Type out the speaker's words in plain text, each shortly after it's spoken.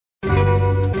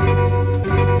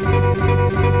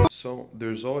So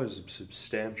there's always a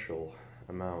substantial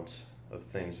amount of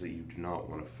things that you do not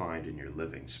want to find in your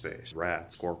living space.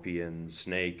 Rats, scorpions,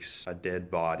 snakes, a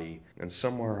dead body, and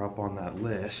somewhere up on that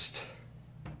list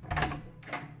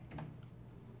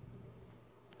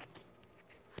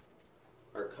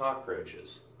are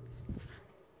cockroaches.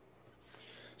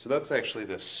 So that's actually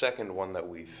the second one that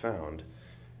we found,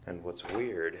 and what's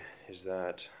weird is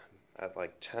that at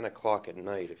like 10 o'clock at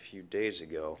night a few days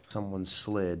ago, someone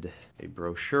slid a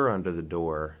brochure under the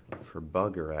door for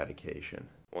bug eradication.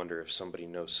 Wonder if somebody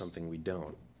knows something we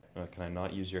don't. Can I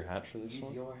not use your hat for this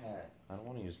one? Use your hat. I don't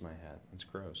want to use my hat. It's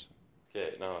gross.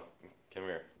 Okay, no, come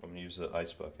here. I'm going to use the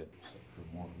ice bucket.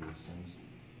 For more of these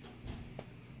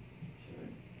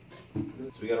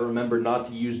things. So we gotta remember not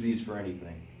to use these for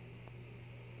anything.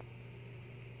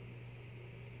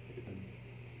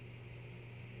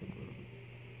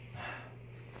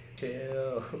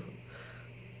 Chill.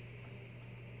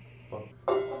 Fuck.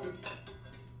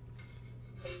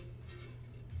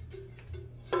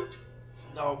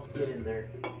 No, get in there.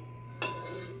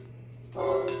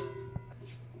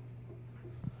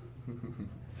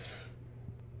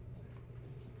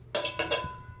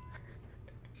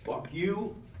 Fuck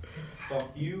you.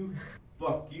 Fuck you.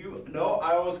 Fuck you. No,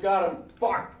 I almost got him.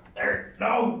 Fuck. There.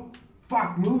 No.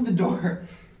 Fuck. Move the door.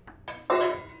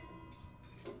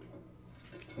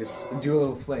 Just do a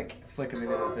little flick. Flick him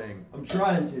into the thing. I'm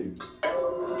trying to.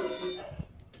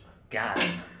 Got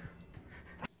him.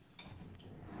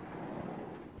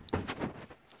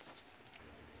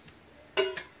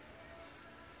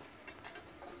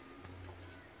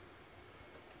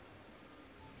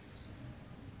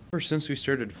 Ever since we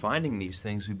started finding these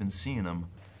things, we've been seeing them.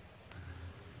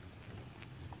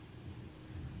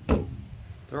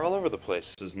 They're all over the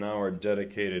place. This is now our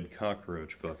dedicated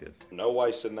cockroach bucket. No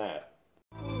ice in that.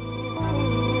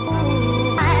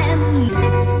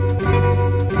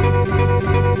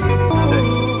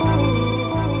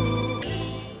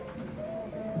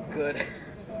 Good.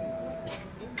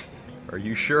 Are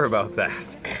you sure about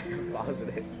that?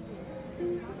 Positive.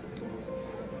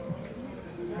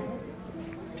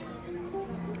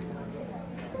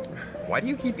 Why do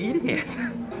you keep eating it?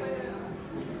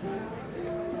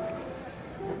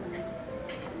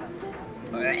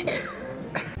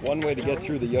 One way to get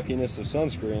through the yuckiness of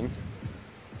sunscreen.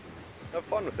 Have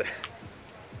fun with it.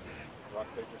 Rock,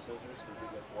 paper, scissors, because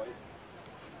it gets white.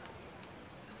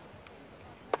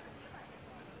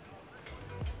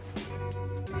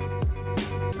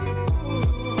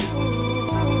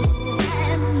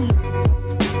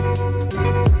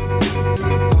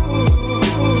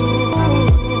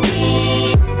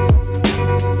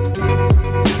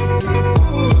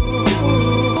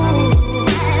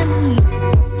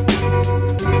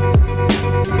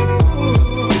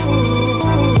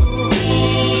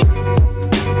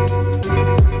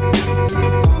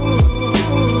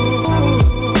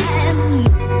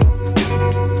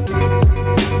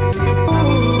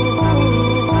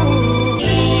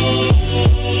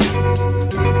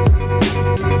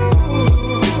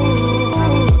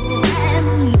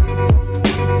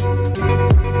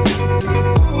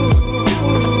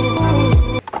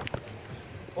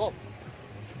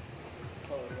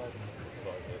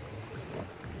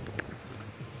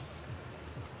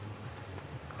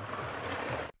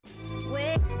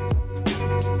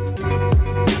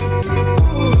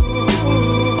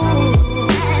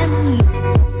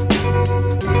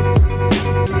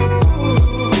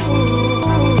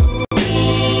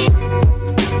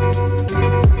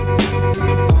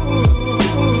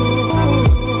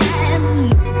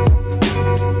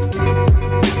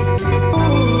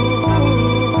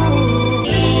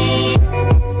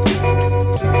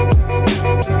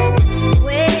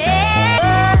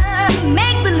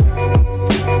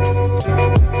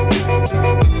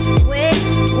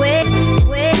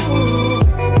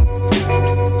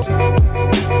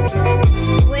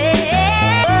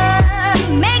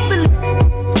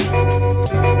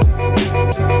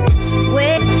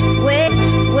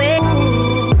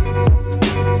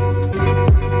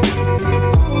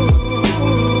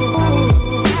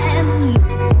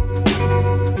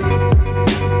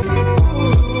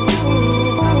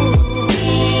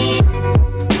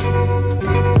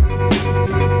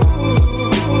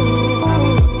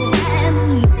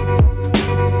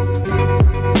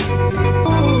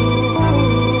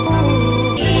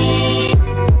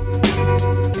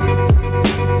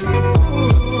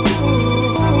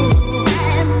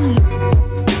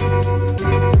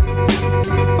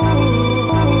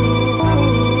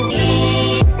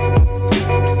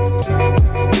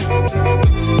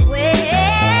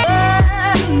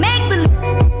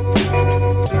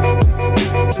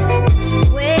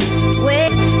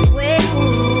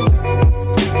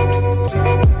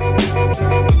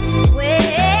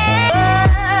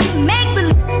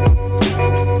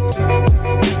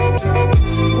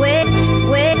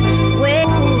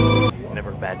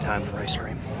 bad time for ice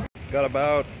cream. Got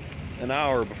about an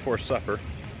hour before supper.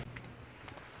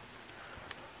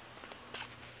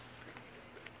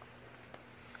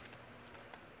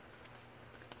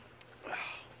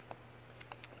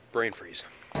 Brain freeze.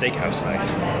 Steakhouse night.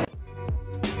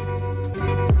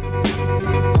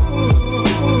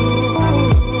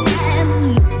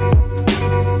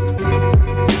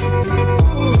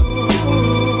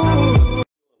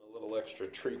 A little extra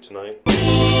treat tonight.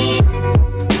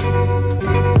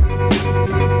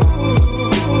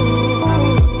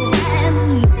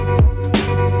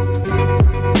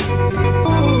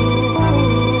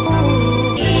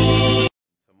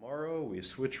 Tomorrow we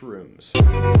switch rooms.